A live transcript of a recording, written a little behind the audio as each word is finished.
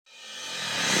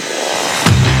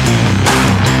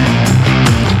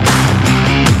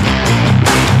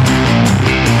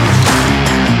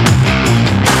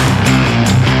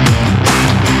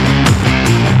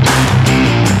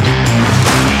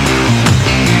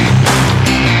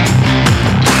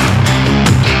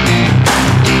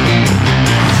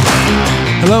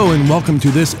welcome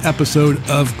to this episode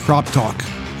of Crop Talk.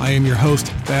 I am your host,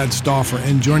 Thad Stauffer,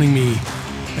 and joining me,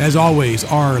 as always,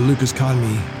 are Lucas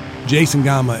Conmey, Jason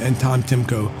Gama, and Tom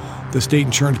Timko, the state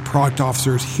insurance product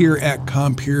officers here at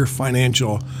Compeer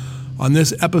Financial. On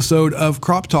this episode of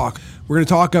Crop Talk, we're going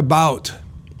to talk about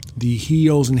the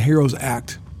Heels and Heroes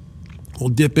Act. We'll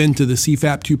dip into the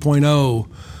CFAP 2.0.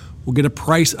 We'll get a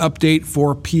price update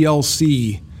for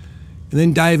PLC, and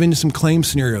then dive into some claim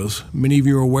scenarios many of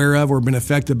you are aware of or been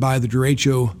affected by the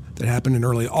derecho that happened in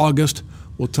early August.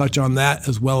 We'll touch on that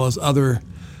as well as other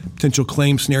potential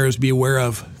claim scenarios to be aware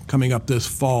of coming up this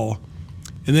fall.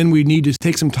 And then we need to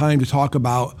take some time to talk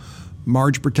about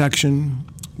margin protection,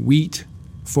 wheat,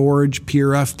 forage,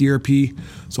 PRF, DRP.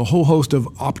 So a whole host of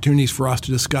opportunities for us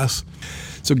to discuss.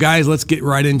 So guys, let's get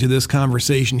right into this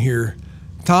conversation here.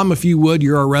 Tom, if you would,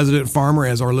 you're our resident farmer,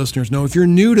 as our listeners know. If you're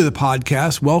new to the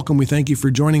podcast, welcome. We thank you for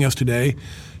joining us today.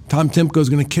 Tom Timko is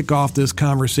going to kick off this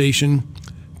conversation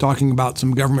talking about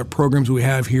some government programs we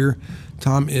have here.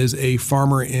 Tom is a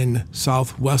farmer in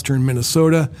southwestern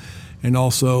Minnesota and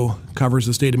also covers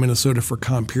the state of Minnesota for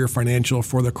Compeer Financial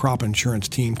for the crop insurance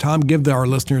team. Tom, give our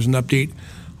listeners an update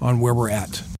on where we're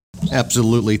at.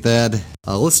 Absolutely, Thad.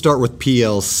 Let's start with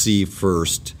PLC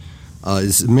first.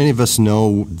 As many of us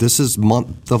know, this is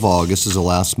month of August is the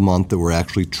last month that we're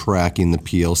actually tracking the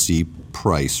PLC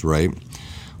price, right?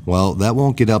 Well, that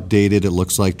won't get updated, it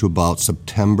looks like, to about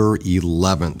September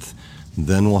 11th.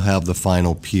 Then we'll have the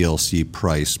final PLC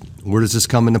price. Where does this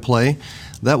come into play?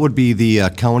 That would be the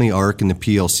county ARC and the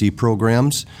PLC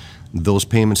programs. Those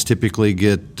payments typically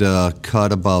get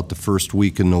cut about the first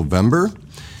week in November.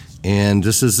 And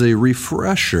this is a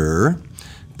refresher.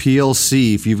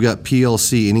 PLC, if you've got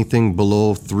PLC, anything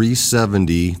below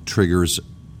 370 triggers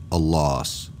a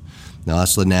loss. Now,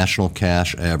 that's the national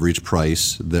cash average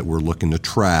price that we're looking to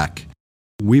track.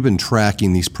 We've been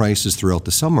tracking these prices throughout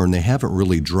the summer, and they haven't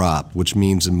really dropped, which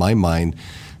means, in my mind,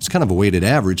 it's kind of a weighted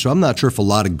average. So I'm not sure if a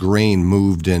lot of grain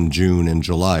moved in June and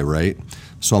July, right?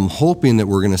 So I'm hoping that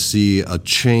we're going to see a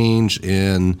change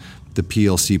in the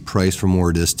PLC price from where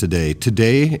it is today.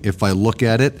 Today, if I look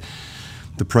at it,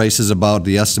 the price is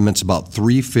the estimate's about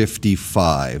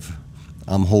 $3.55.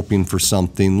 I'm hoping for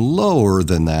something lower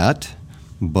than that,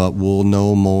 but we'll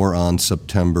know more on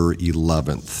September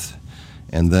 11th.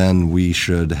 And then we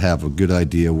should have a good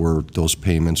idea where those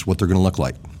payments, what they're going to look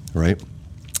like, right?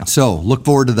 So look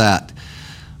forward to that.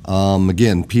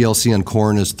 Again, PLC on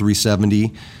corn is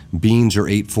 $3.70. Beans are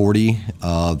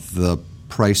 $8.40. The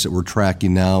price that we're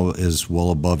tracking now is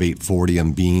well above $8.40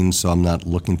 on beans, so I'm not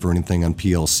looking for anything on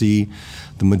PLC.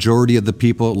 The majority of the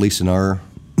people, at least in our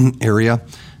area,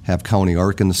 have county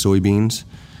ARC in the soybeans,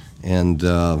 and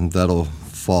that'll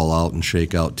fall out and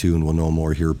shake out too, and we'll know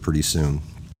more here pretty soon.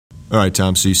 All right,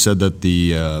 Tom, so you said that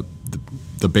the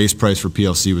base price for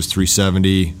PLC was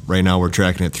 $3.70. Right now we're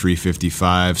tracking at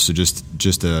 $3.55. So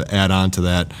just to add on to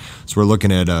that, so we're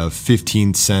looking at a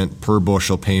 15-cent per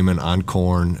bushel payment on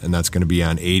corn, and that's going to be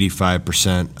on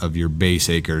 85% of your base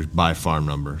acres by farm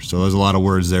number. So there's a lot of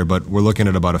words there, but we're looking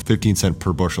at about a 15-cent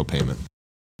per bushel payment.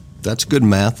 That's good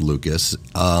math, Lucas.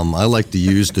 I like to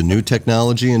use the new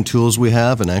technology and tools we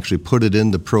have and actually put it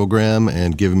in the program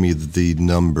and give me the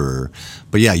number.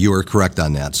 But yeah, you are correct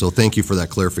on that. So thank you for that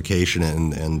clarification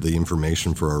and the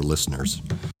information for our listeners.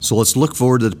 So let's look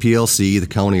forward to the PLC, the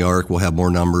county ARC. We'll have more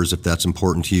numbers if that's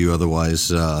important to you. Otherwise,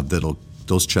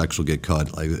 those checks will get cut,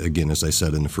 again, as I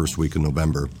said, in the first week of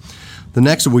November. The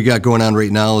next that we got going on right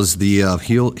now is the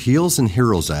Heels and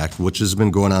Heroes Act, which has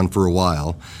been going on for a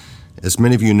while. As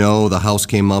many of you know, the House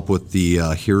came up with the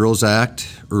HEROES Act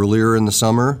earlier in the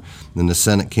summer. Then the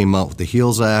Senate came out with the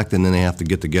HEALS Act, and then they have to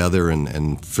get together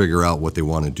and figure out what they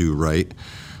want to do, right?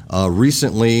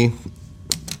 Recently,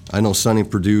 I know Sonny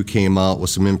Perdue came out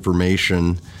with some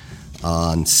information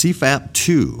on CFAP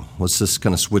 2. Let's just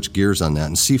kind of switch gears on that.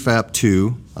 And CFAP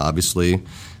 2, obviously,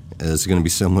 is going to be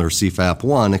similar to CFAP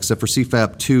 1, except for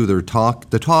CFAP 2, the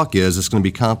talk is it's going to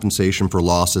be compensation for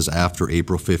losses after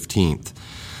April 15th.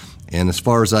 And as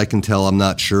far as I can tell, I'm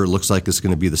not sure. It looks like it's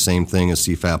going to be the same thing as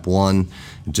CFAP 1,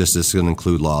 just it's going to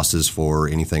include losses for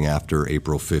anything after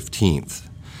April 15th.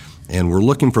 And we're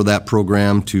looking for that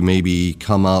program to maybe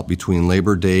come out between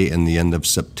Labor Day and the end of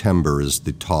September is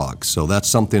the talk. So that's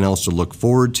something else to look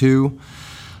forward to.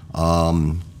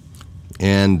 And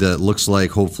it looks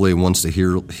like hopefully once the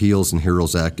Heels and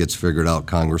Heroes Act gets figured out,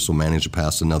 Congress will manage to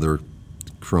pass another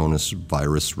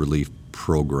coronavirus relief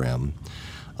program.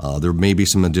 There may be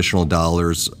some additional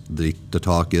dollars. The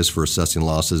talk is for assessing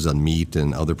losses on meat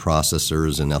and other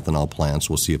processors and ethanol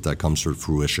plants. We'll see if that comes to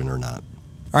fruition or not.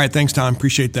 All right, thanks, Tom.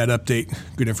 Appreciate that update.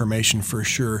 Good information for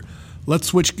sure. Let's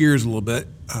switch gears a little bit.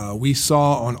 We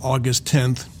saw on August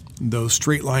 10th those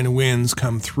straight line winds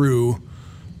come through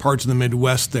parts of the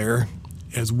Midwest there,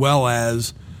 as well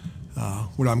as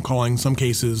what I'm calling in some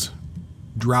cases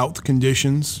drought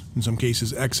conditions, in some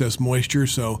cases excess moisture.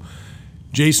 So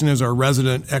Jason is our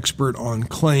resident expert on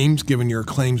claims, given your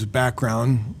claims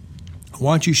background.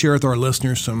 Why don't you share with our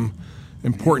listeners some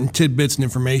important tidbits and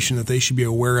information that they should be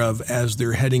aware of as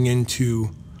they're heading into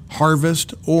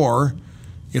harvest, or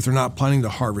if they're not planning to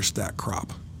harvest that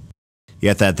crop?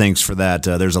 Yeah, Thad, thanks for that.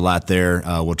 There's a lot there.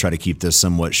 We'll try to keep this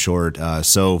somewhat short.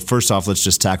 So first off, let's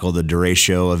just tackle the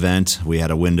derecho event. We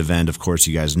had a wind event, of course,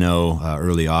 you guys know,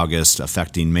 early August,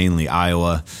 affecting mainly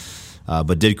Iowa,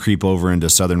 but did creep over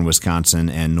into southern Wisconsin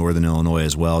and northern Illinois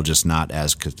as well, just not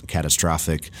as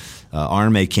catastrophic.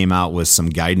 RMA came out with some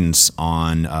guidance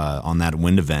on that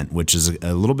wind event, which is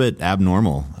a little bit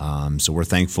abnormal. So we're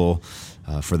thankful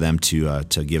for them to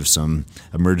give some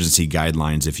emergency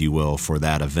guidelines, if you will, for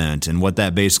that event. And what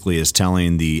that basically is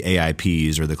telling the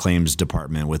AIPs, or the claims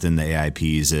department within the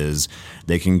AIPs, is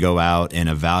they can go out and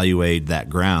evaluate that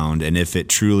ground, and if it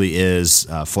truly is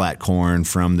flat corn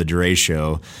from the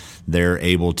derecho, they're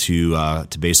able to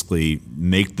basically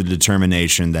make the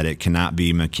determination that it cannot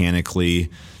be mechanically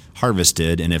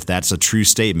harvested. And if that's a true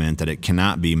statement that it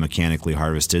cannot be mechanically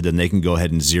harvested, then they can go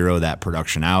ahead and zero that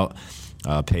production out,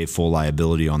 pay full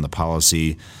liability on the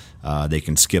policy. They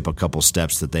can skip a couple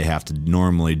steps that they have to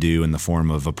normally do in the form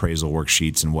of appraisal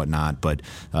worksheets and whatnot. But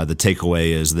the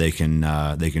takeaway is they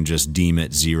can just deem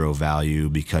it zero value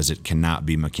because it cannot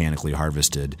be mechanically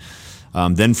harvested.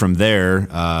 Then from there,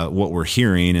 what we're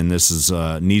hearing, and this is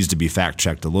needs to be fact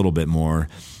checked a little bit more,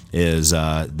 is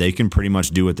they can pretty much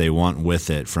do what they want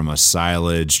with it, from a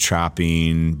silage,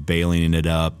 chopping, baling it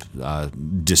up,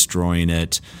 destroying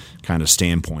it kind of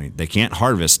standpoint. They can't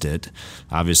harvest it.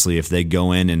 Obviously, if they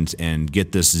go in and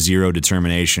get this zero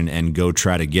determination and go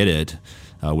try to get it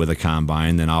with a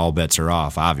combine, then all bets are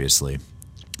off, obviously.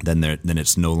 Then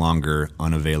it's no longer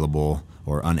unavailable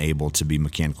or unable to be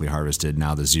mechanically harvested.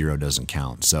 Now the zero doesn't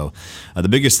count. So the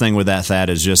biggest thing with that,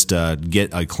 Thad, is just get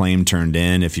a claim turned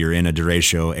in. If you're in a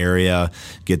derecho area,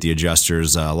 get the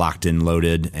adjusters locked in,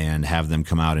 loaded, and have them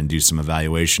come out and do some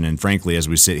evaluation. And frankly, as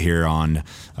we sit here on,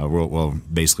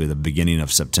 basically the beginning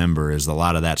of September, is a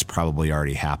lot of that's probably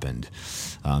already happened.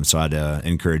 So I'd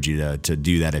encourage you to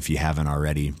do that if you haven't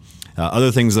already.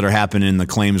 Other things that are happening in the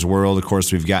claims world, of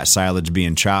course, we've got silage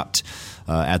being chopped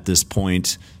at this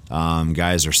point.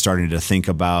 Guys are starting to think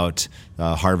about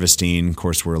harvesting. Of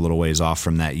course, we're a little ways off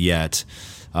from that yet.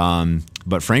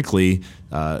 But frankly,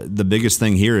 the biggest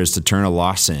thing here is to turn a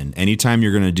loss in. Anytime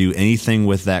you're going to do anything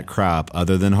with that crop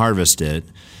other than harvest it,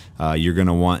 you're going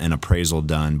to want an appraisal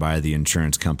done by the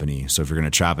insurance company. So if you're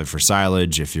going to chop it for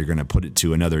silage, if you're going to put it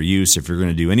to another use, if you're going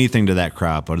to do anything to that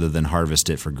crop other than harvest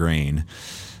it for grain,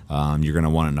 you're going to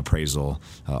want an appraisal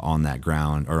on that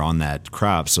ground or on that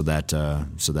crop so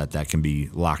that can be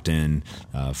locked in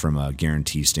from a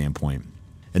guarantee standpoint.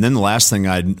 And then the last thing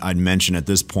I'd mention at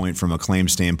this point from a claim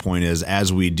standpoint is,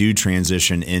 as we do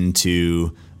transition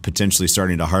into potentially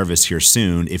starting to harvest here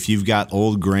soon, if you've got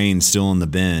old grain still in the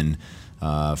bin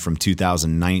from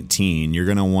 2019, you're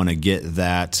going to want to get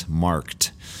that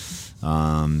marked.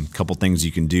 Couple things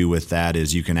you can do with that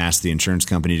is you can ask the insurance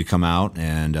company to come out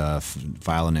and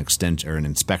file an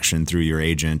inspection through your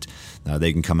agent.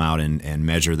 They can come out and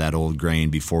measure that old grain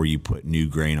before you put new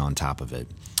grain on top of it.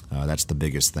 That's the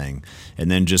biggest thing.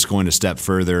 And then just going a step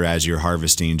further as you're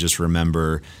harvesting, just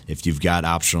remember, if you've got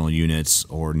optional units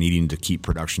or needing to keep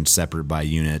production separate by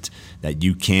unit, that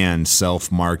you can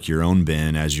self-mark your own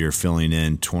bin as you're filling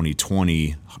in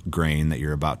 2020 grain that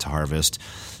you're about to harvest.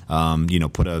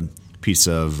 Put a piece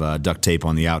of duct tape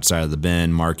on the outside of the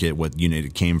bin, mark it what unit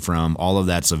it came from. All of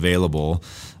that's available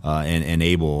and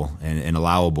able and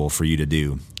allowable for you to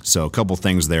do. So a couple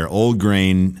things there. Old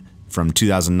grain from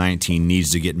 2019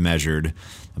 needs to get measured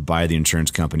by the insurance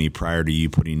company prior to you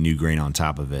putting new grain on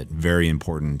top of it. Very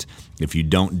important. If you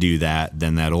don't do that,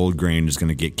 then that old grain is going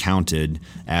to get counted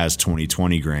as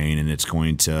 2020 grain, and it's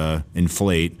going to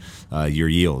inflate your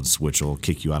yields, which will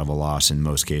kick you out of a loss in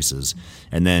most cases.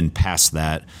 And then past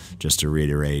that, just to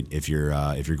reiterate, if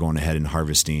you're going ahead and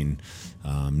harvesting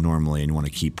normally and you want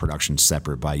to keep production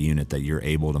separate by unit, that you're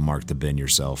able to mark the bin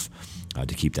yourself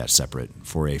to keep that separate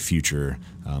for a future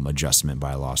adjustment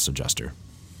by a loss adjuster.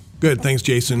 Good. Thanks,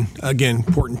 Jason. Again,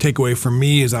 important takeaway from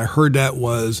me as I heard that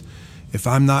was, if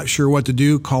I'm not sure what to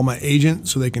do, call my agent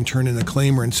so they can turn in a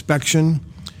claim or inspection.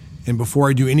 And before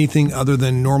I do anything other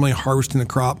than normally harvesting the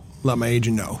crop, let my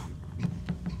agent know.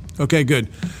 Okay, good.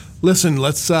 Listen,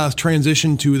 let's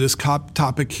transition to this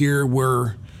topic here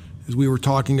where as we were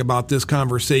talking about this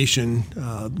conversation,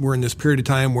 we're in this period of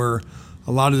time where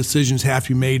a lot of decisions have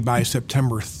to be made by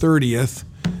September 30th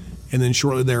and then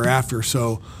shortly thereafter.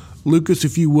 So, Lucas,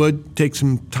 if you would, take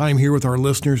some time here with our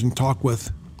listeners and talk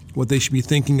with what they should be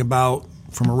thinking about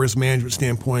from a risk management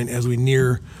standpoint as we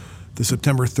near the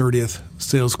September 30th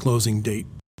sales closing date.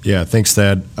 Yeah, thanks,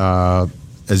 Thad.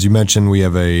 As you mentioned,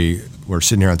 we're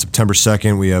sitting here on September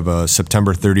 2nd. We have a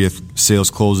September 30th sales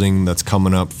closing that's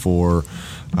coming up for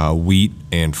wheat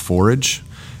and forage.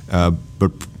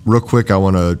 But real quick, I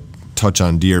want to touch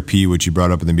on DRP, which you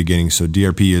brought up in the beginning. So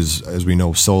DRP is, as we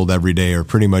know, sold every day or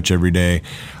pretty much every day.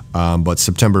 But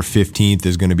September 15th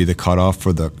is going to be the cutoff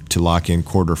to lock in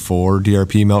quarter 4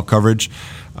 DRP milk coverage.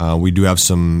 We do have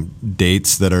some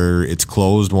dates it's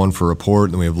closed, one for report,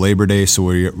 and then we have Labor Day. So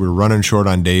we're running short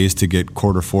on days to get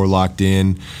quarter 4 locked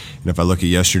in. And if I look at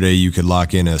yesterday, you could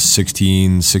lock in a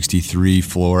 16.63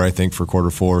 floor, I think, for quarter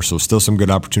 4. So still some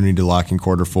good opportunity to lock in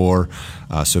quarter 4.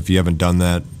 So if you haven't done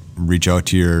that, reach out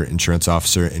to your insurance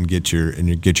officer and get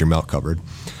your milk covered.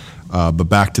 But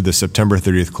back to the September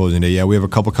 30th closing day. Yeah, we have a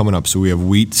couple coming up. So we have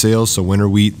wheat sales. So winter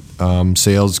wheat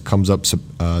sales comes up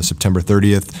September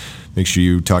 30th. Make sure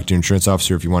you talk to your insurance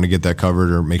officer if you want to get that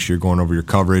covered, or make sure you're going over your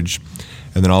coverage.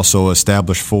 And then also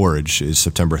established forage is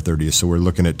September 30th. So we're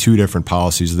looking at 2 different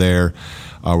policies there.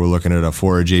 We're looking at a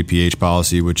forage APH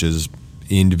policy, which is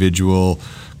individual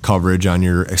coverage on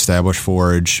your established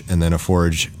forage, and then a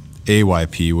forage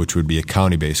AYP, which would be a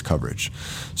county-based coverage.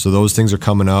 So those things are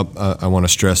coming up. I want to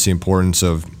stress the importance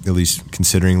of at least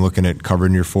considering looking at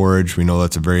covering your forage. We know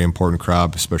that's a very important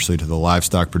crop, especially to the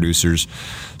livestock producers.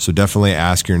 So definitely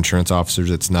ask your insurance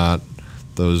officers. It's not,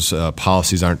 those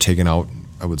policies aren't taken out,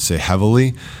 I would say,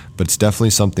 heavily, but it's definitely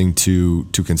something to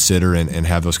consider and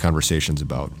have those conversations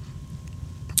about.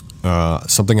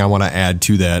 Something I want to add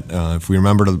to that, if we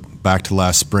remember back to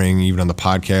last spring, even on the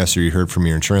podcast, or you heard from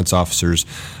your insurance officers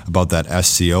about that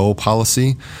SCO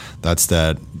policy, that's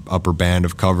that upper band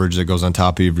of coverage that goes on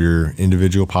top of your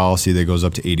individual policy that goes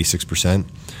up to 86%.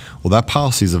 Well, that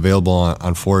policy is available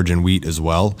on forage and wheat as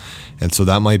well, and so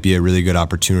that might be a really good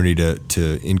opportunity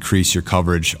to increase your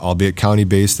coverage, albeit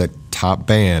county-based, that top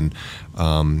band.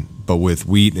 But with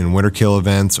wheat and winter kill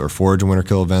events or forage and winter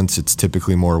kill events, it's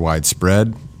typically more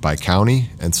widespread by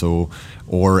county, and so,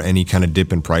 or any kind of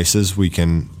dip in prices, we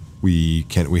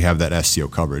have that SCO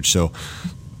coverage. So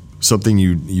something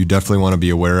you definitely want to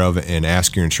be aware of, and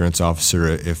ask your insurance officer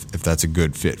if that's a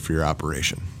good fit for your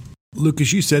operation.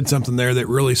 Lucas, you said something there that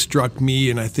really struck me,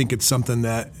 and I think it's something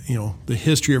that, the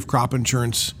history of crop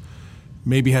insurance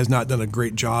maybe has not done a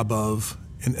great job of,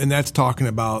 and that's talking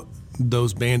about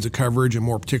those bands of coverage, and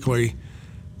more particularly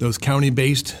those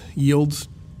county-based yields.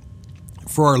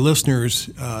 For our listeners,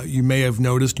 you may have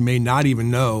noticed, you may not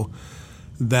even know,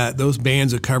 that those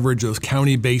bands of coverage, those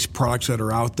county-based products that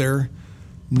are out there,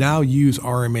 now use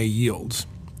RMA yields.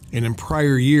 And in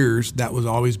prior years, that was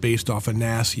always based off of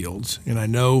NASS yields. And I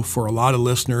know for a lot of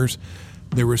listeners,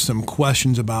 there were some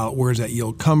questions about where does that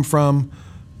yield come from,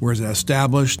 where is that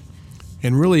established.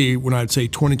 And really, when I'd say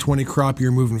 2020 crop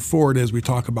year moving forward, as we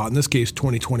talk about in this case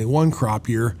 2021 crop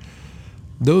year,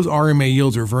 those RMA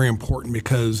yields are very important,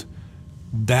 because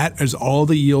that is all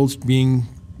the yields being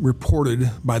reported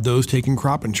by those taking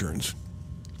crop insurance.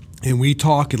 And we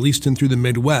talk, at least in through the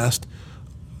Midwest,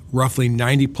 roughly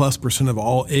 90+% of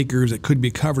all acres that could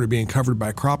be covered are being covered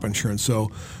by crop insurance. So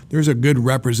there's a good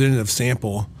representative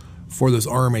sample for those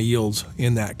RMA yields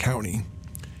in that county.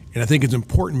 And I think it's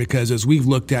important because, as we've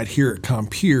looked at here at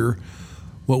Compeer,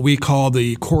 what we call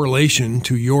the correlation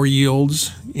to your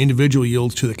yields, individual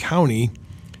yields to the county,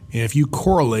 and if you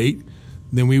correlate,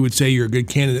 then we would say you're a good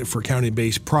candidate for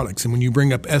county-based products. And when you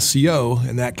bring up SCO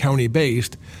and that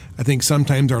county-based, I think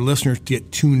sometimes our listeners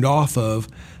get tuned off of,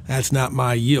 that's not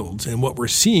my yields. And what we're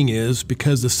seeing is,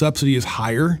 because the subsidy is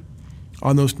higher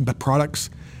on those products,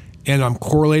 and I'm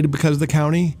correlated because of the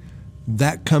county,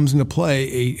 that comes into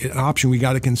play, an option we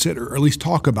got to consider, or at least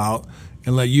talk about,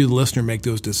 and let you, the listener, make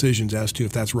those decisions as to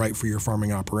if that's right for your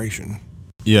farming operation.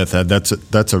 Yeah, Thad,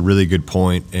 that's a really good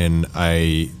point, and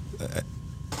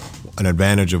an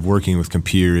advantage of working with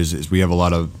Compeer is we have a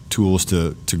lot of tools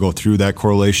to go through that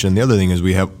correlation. The other thing is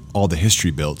we have all the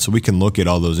history built, so we can look at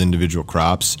all those individual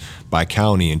crops by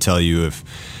county and tell you if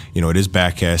it is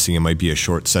backcasting. It might be a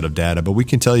short set of data, but we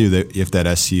can tell you that if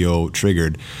that SCO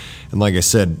triggered. And like I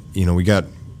said, we got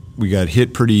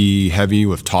hit pretty heavy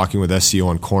with talking with SCO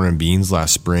on corn and beans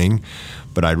last spring.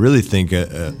 But I really think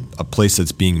a place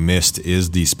that's being missed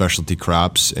is the specialty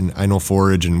crops. And I know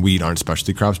forage and wheat aren't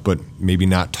specialty crops, but maybe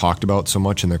not talked about so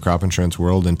much in the crop insurance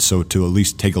world. And so to at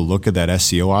least take a look at that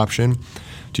SCO option,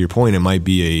 to your point, it might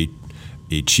be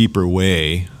a cheaper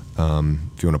way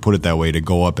if you want to put it that way, to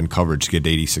go up in coverage to get to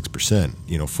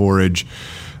 86%. Forage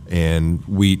and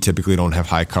wheat typically don't have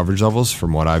high coverage levels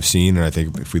from what I've seen, and I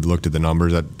think if we looked at the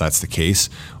numbers, that's the case.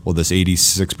 Well, this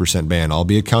 86% band,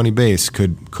 albeit county-based,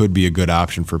 could be a good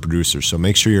option for producers. So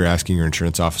make sure you're asking your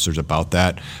insurance officers about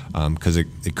that, because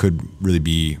it could really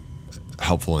be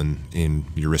helpful in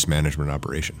your risk management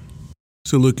operation.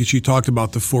 So, Lucas, you talked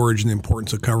about the forage and the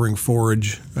importance of covering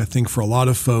forage. I think for a lot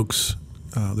of folks,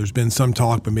 there's been some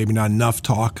talk, but maybe not enough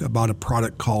talk about a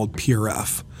product called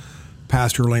PRF,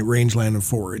 Pasture, Rangeland, and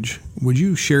Forage. Would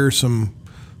you share some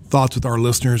thoughts with our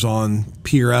listeners on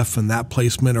PRF and that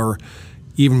placement, or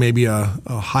even maybe a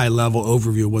high-level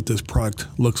overview of what this product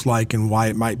looks like and why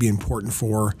it might be important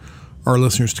for our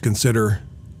listeners to consider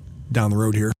down the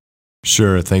road here?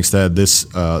 Sure. Thanks, Thad.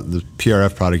 The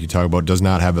PRF product you talk about does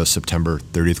not have a September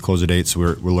 30th close date, so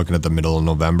we're looking at the middle of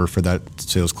November for that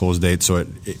sales close date. So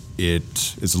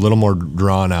it is a little more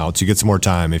drawn out, so you get some more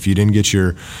time. If you didn't get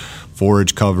your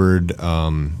forage covered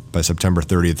by September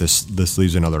 30th, this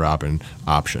leaves another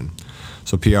option.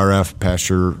 So PRF,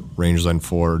 Pasture, Rangeland,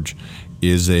 Forage,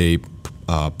 is a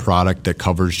product that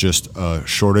covers just a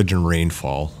shortage in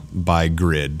rainfall by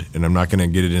grid. And I'm not going to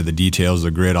get into the details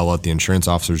of the grid. I'll let the insurance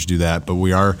officers do that. But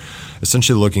we are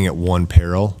essentially looking at one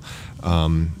peril.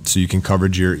 So you can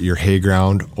coverage your hay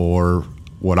ground, or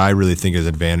what I really think is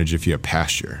advantage if you have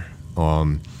pasture.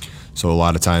 So a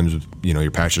lot of times,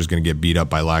 your pasture is going to get beat up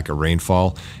by lack of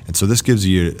rainfall. And so this gives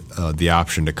you the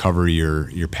option to cover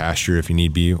your pasture if you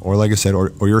need be, or like I said,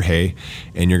 or your hay,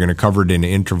 and you're going to cover it in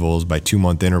intervals by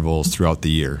 2-month intervals throughout the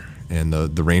year. And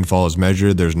the rainfall is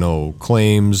measured. There's no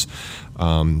claims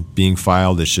being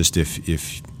filed. It's just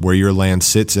if where your land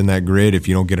sits in that grid, if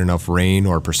you don't get enough rain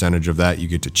or a percentage of that you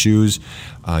get to choose,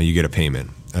 you get a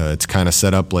payment. It's kind of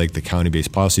set up like the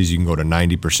county-based policies. You can go to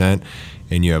 90%,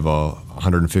 and you have a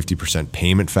 150%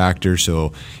 payment factor.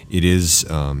 So it is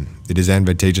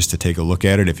advantageous to take a look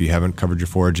at it if you haven't covered your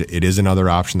forage. It is another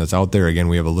option that's out there. Again,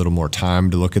 we have a little more time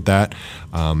to look at that.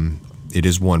 It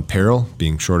is one peril,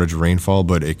 being shortage of rainfall,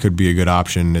 but it could be a good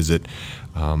option as it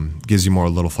gives you more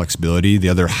little flexibility. The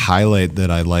other highlight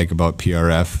that I like about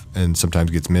PRF, and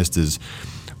sometimes gets missed, is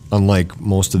unlike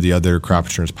most of the other crop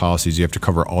insurance policies, you have to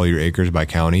cover all your acres by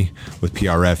county. With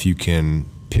PRF, you can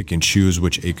pick and choose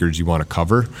which acres you want to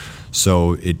cover.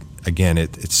 So it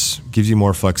gives you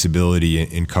more flexibility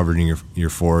in covering your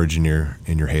forage and your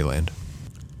hayland.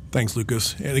 Thanks,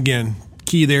 Lucas. And again,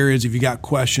 key there is if you got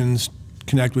questions,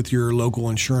 connect with your local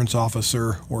insurance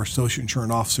officer or associate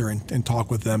insurance officer and talk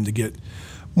with them to get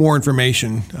more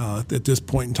information. At this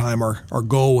point in time, our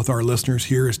goal with our listeners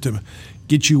here is to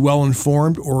get you well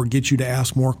informed or get you to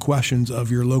ask more questions of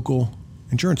your local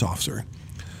insurance officer.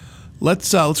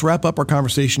 Let's wrap up our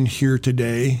conversation here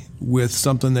today with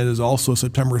something that is also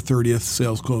September 30th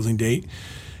sales closing date,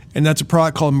 and that's a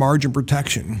product called Margin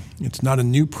Protection. It's not a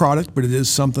new product, but it is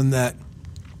something that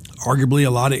arguably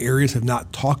a lot of areas have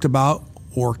not talked about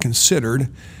or considered,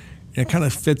 and it kind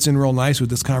of fits in real nice with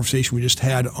this conversation we just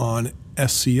had on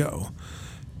SCO.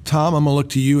 Tom, I'm going to look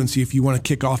to you and see if you want to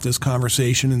kick off this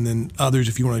conversation, and then others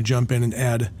if you want to jump in and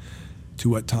add to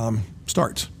what Tom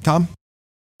starts. Tom?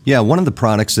 Yeah, one of the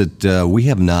products that we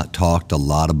have not talked a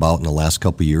lot about in the last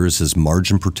couple of years is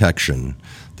Margin Protection.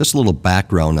 Just a little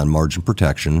background on Margin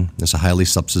Protection. It's a highly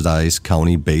subsidized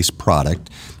county-based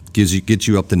product. Gets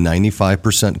you up to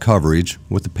 95% coverage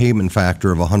with a payment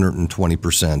factor of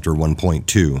 120% or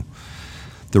 1.2.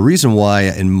 The reason why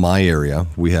in my area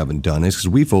we haven't done it is because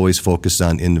we've always focused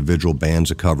on individual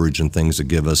bands of coverage and things that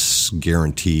give us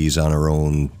guarantees on our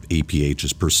own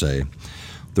APHs per se.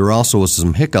 There also was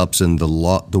some hiccups in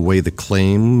the way the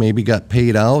claim maybe got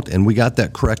paid out, and we got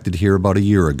that corrected here about a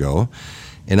year ago.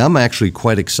 And I'm actually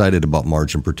quite excited about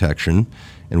Margin Protection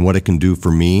and what it can do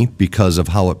for me because of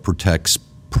how it protects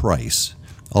price.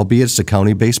 Albeit it's a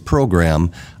county-based program,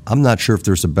 I'm not sure if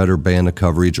there's a better band of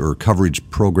coverage or coverage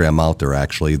program out there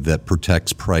actually that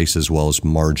protects price as well as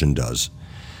Margin does.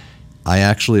 I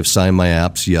actually have signed my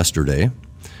apps yesterday.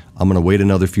 I'm going to wait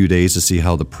another few days to see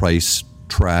how the price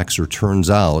tracks or turns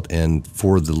out. And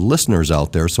for the listeners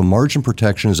out there, so Margin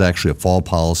Protection is actually a fall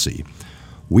policy.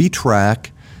 We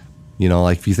track,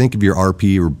 like if you think of your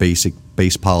RP or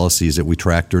base policies that we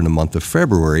track during the month of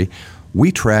February, we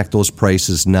track those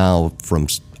prices now from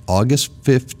August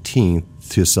 15th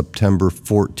to September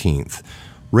 14th.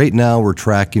 Right now, we're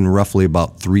tracking roughly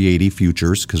about 380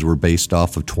 futures because we're based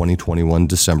off of 2021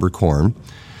 December corn.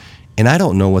 And I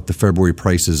don't know what the February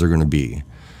prices are going to be.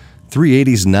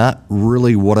 380 is not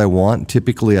really what I want.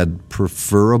 Typically, I'd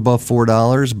prefer above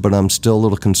 $4, but I'm still a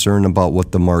little concerned about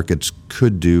what the markets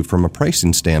could do from a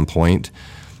pricing standpoint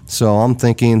So I'm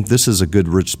thinking this is a good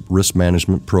risk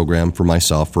management program for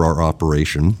myself, for our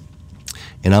operation,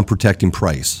 and I'm protecting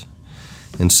price.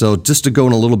 And so just to go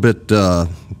in a little bit,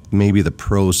 maybe the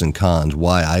pros and cons,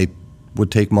 why I would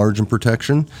take margin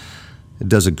protection. It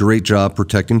does a great job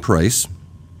protecting price.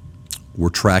 We're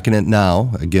tracking it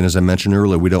now. Again, as I mentioned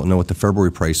earlier, we don't know what the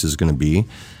February price is going to be.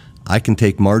 I can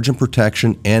take margin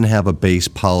protection and have a base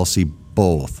policy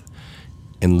both.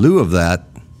 In lieu of that,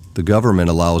 the government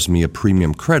allows me a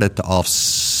premium credit to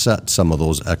offset some of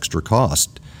those extra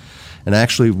costs. And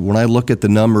actually, when I look at the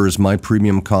numbers, my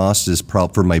premium cost is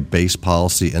for my base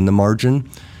policy and the margin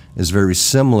is very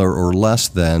similar or less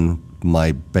than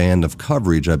my band of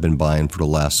coverage I've been buying for the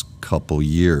last couple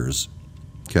years.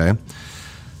 Okay.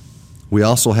 We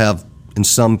also have, in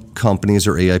some companies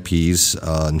or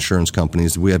AIPs, insurance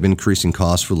companies, we have increasing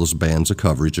costs for those bands of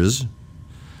coverages.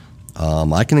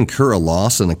 I can incur a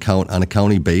loss on a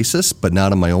county basis, but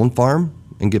not on my own farm,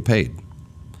 and get paid.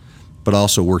 But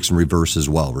also works in reverse as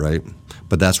well, right?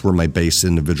 But that's where my base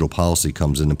individual policy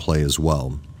comes into play as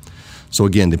well. So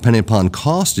again, depending upon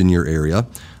cost in your area,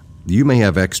 you may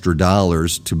have extra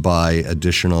dollars to buy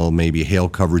additional maybe hail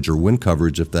coverage or wind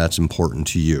coverage if that's important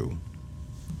to you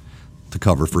to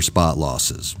cover for spot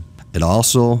losses. It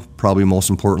also, probably most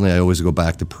importantly, I always go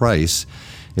back to price.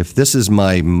 If this is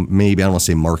my, maybe I don't want to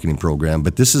say marketing program,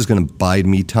 but this is going to bide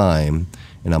me time,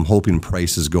 and I'm hoping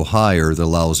prices go higher, that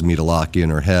allows me to lock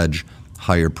in or hedge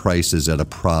higher prices at a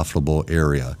profitable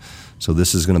area. So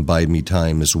this is going to bide me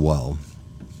time as well.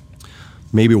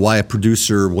 Maybe why a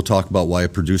producer, we'll talk about why a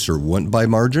producer wouldn't buy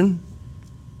margin.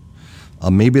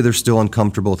 Maybe they're still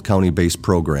uncomfortable with county-based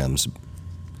programs.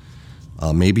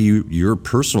 Maybe your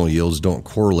personal yields don't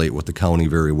correlate with the county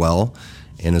very well.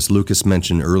 And as Lucas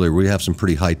mentioned earlier, we have some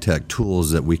pretty high-tech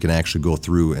tools that we can actually go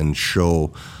through and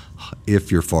show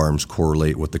if your farms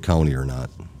correlate with the county or not.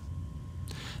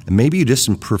 And maybe you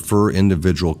just prefer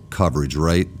individual coverage,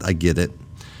 right? I get it.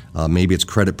 Maybe it's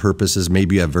credit purposes.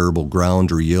 Maybe you have variable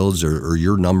ground or yields, or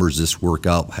your numbers just work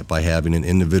out by having an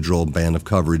individual band of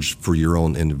coverage for your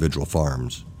own individual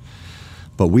farms.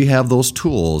 But we have those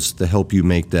tools to help you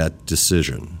make that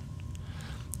decision.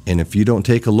 And if you don't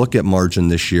take a look at margin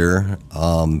this year,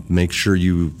 make sure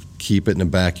you keep it in the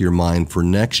back of your mind for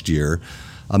next year.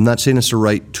 I'm not saying it's the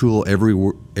right tool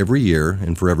every year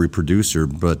and for every producer,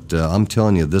 but I'm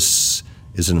telling you, this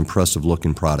is an impressive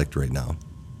looking product right now.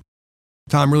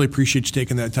 Tom, really appreciate you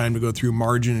taking that time to go through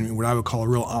margin and what I would call a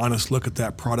real honest look at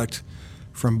that product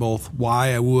from both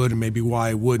why I would and maybe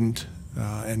why I wouldn't,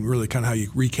 and really kind of how you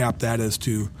recap that as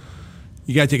to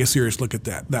you got to take a serious look at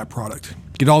that product.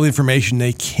 Get all the information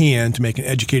they can to make an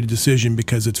educated decision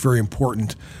because it's very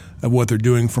important of what they're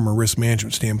doing from a risk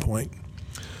management standpoint.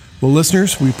 Well,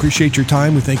 listeners, we appreciate your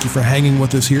time. We thank you for hanging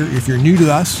with us here. If you're new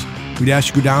to us, we'd ask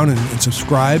you to go down and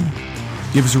subscribe.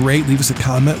 Give us a rate, leave us a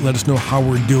comment, let us know how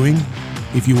we're doing.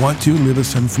 If you want to, leave us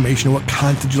some information on what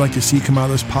content you'd like to see come out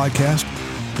of this podcast.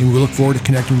 And we look forward to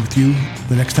connecting with you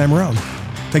the next time around.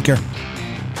 Take care.